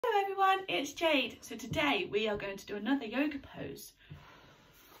Hello everyone, it's Jade. So today we are going to do another yoga pose.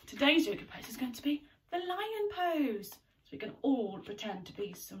 Today's yoga pose is going to be the lion pose. So we can all pretend to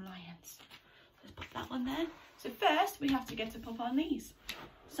be some lions. Let's put that one there. So first we have to get up on our knees.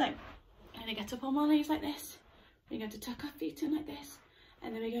 So I'm going to get up on our knees like this. We're going to tuck our feet in like this.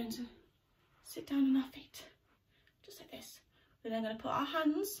 And then we're going to sit down on our feet, just like this. We're then going to put our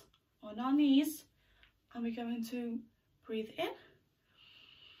hands on our knees and we're going to breathe in.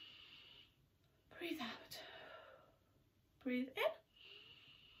 Breathe out. Breathe in.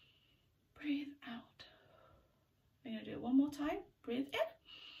 Breathe out. We're going to do it one more time. Breathe in.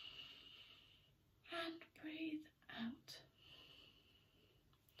 And breathe out.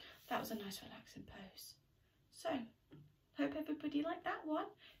 That was a nice relaxing pose. So, hope everybody liked that one.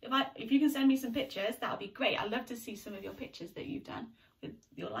 If you can send me some pictures, that would be great. I'd love to see some of your pictures that you've done with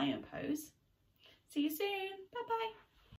your lion pose. See you soon. Bye bye.